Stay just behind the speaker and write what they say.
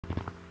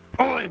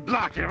Holy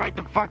block it right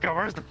the fuck up.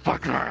 Where's the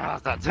fucking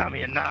warehouse? Now tell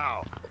me it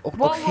now.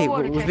 Okay,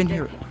 whoa, we've been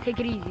here.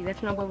 Take it easy.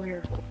 That's not what we're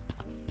here for.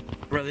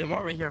 Really, what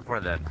are we here for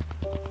then?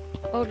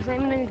 Oh, there's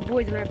Raymond and his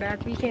boys in our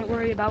back. We can't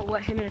worry about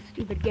what him and his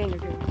stupid gang are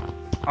doing.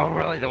 Oh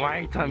really? Then why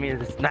are you telling me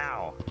this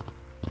now?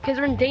 Because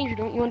they're in danger.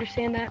 Don't you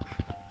understand that?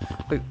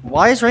 Wait,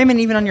 why is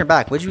Raymond even on your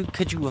back? What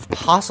could you have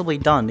possibly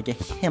done to get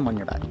him on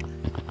your back?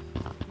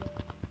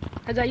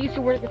 As I used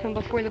to work with him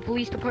before the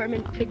police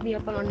department picked me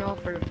up on an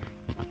offer.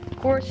 Of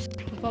course,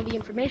 with all the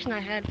information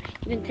I had,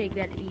 he didn't take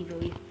that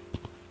easily.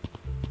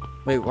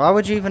 Wait, why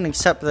would you even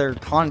accept their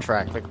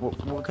contract? Like,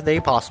 what could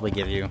they possibly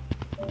give you?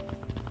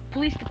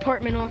 Police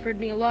department offered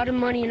me a lot of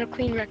money and a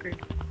clean record.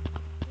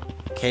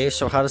 Okay,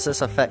 so how does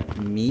this affect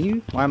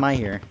me? Why am I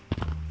here?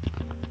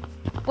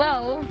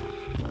 Well,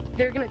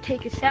 they're gonna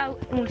take us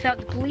out, and without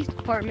the police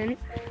department,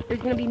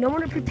 there's gonna be no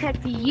one to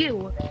protect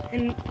you,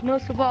 and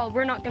most of all,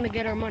 we're not gonna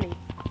get our money.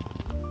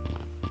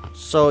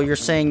 So you're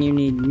saying you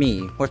need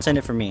me? What's in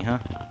it for me, huh?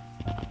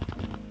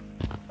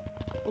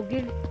 We'll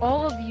give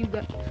all of you,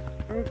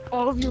 or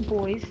all of your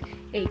boys,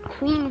 a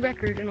clean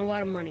record and a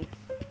lot of money.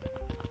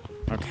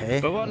 Okay.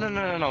 But well,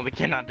 no, we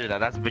cannot do that.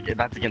 That's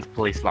against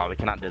police law. We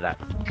cannot do that.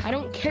 I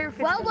don't care if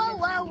it's...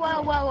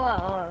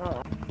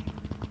 Whoa.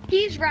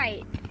 He's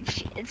right.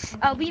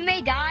 We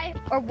may die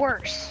or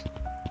worse.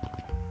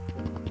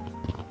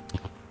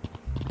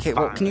 Okay,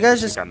 well, can you guys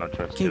We just... got no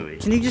choice, do we?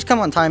 Can you just come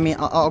untie me?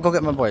 I'll go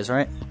get my boys,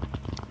 alright?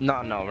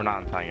 No, we're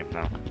not untying him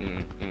now.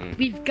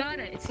 We've got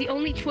it. It's the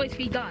only choice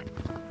we got.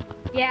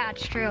 Yeah,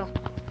 it's true.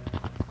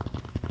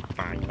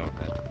 Fine, go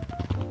ahead.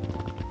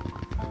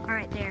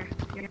 Alright, there.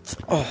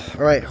 Oh,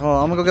 alright, hold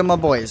on. I'm gonna go get my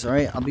boys,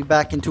 alright? I'll be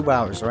back in 2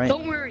 hours, alright?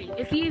 Don't worry.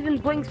 If he even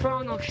blinks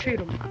wrong, I'll shoot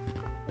him.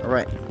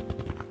 Alright.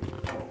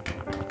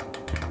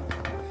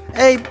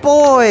 Hey,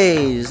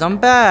 boys! I'm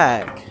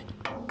back!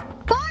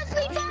 Boss,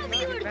 we thought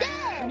we were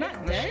dead! I'm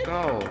not dead.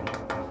 Go.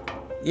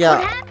 Yeah.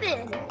 What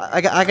happened?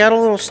 I got a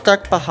little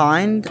stuck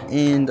behind,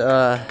 and,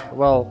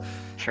 well,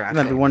 you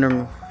might be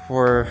wondering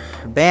where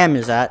Bam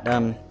is at.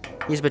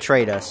 He's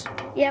betrayed us.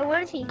 Yeah,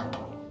 where is he?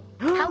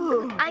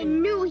 I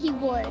knew he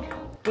would.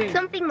 Wait.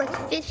 Something was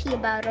fishy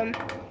about him.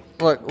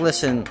 Look,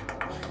 listen.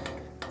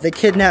 They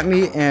kidnapped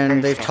me,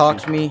 and they've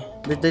talked me.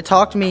 They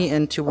talked me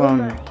into,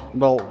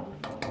 well,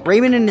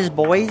 Raymond and his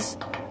boys,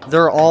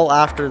 they're all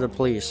after the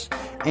police.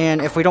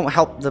 And if we don't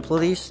help the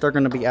police, they're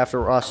gonna be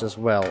after us as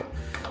well.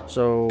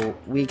 So,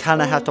 we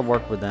kinda have to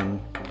work with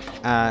them.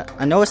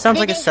 I know it sounds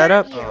like a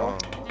setup.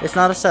 It's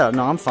not a setup.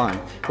 No, I'm fine.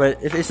 But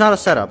if it's not a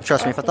setup,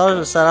 trust me, if I thought it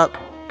was a setup,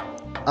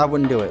 I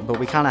wouldn't do it. But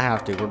we kinda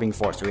have to. We're being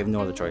forced to. We have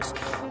no other choice.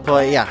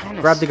 But yeah,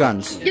 grab the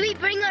guns. Do we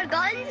bring our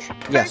guns?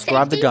 Yes,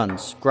 grab the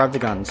guns. Grab the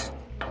guns.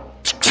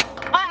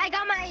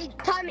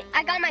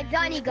 I got my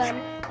Johnny gun.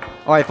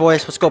 Alright,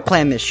 boys, let's go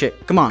plan this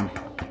shit. Come on.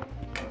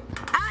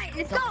 Alright,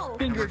 let's go.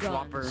 Finger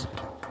guns.